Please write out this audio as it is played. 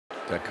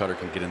that cutter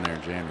can get in there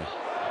and jam you.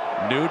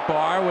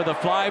 Nootbaar with a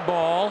fly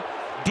ball.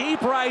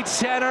 Deep right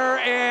center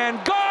and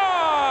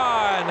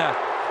gone!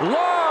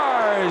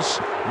 Lars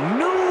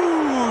Nootbaar.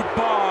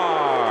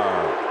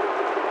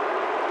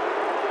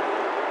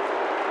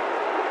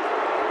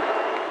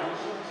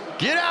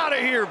 Get out of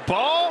here,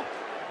 ball!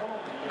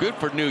 Good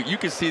for Noot. You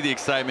can see the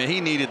excitement.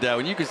 He needed that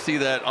one. You can see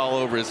that all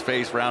over his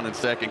face, rounding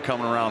second,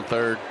 coming around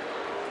third.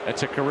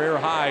 That's a career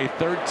high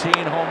 13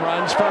 home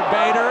runs for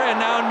Bader, and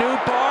now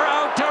Nootbaar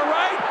out to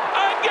right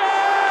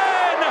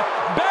again!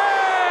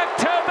 Back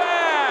to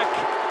back!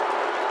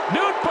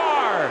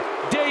 Nootbaar,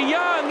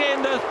 DeYoung in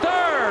the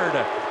third,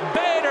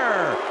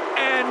 Bader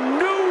and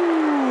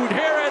Noot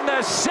here in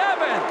the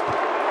seventh.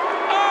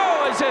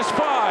 Oh, is this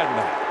fun?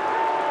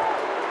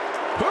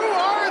 Who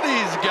are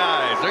these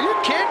guys? Are you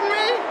kidding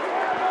me?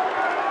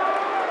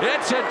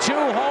 It's a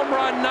 2-home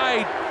run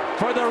night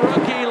for the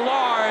rookie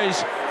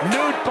Lars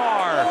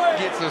Nootbaar.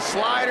 Gets a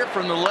slider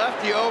from the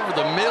lefty over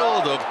the middle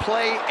of the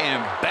plate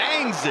and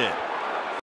bangs it.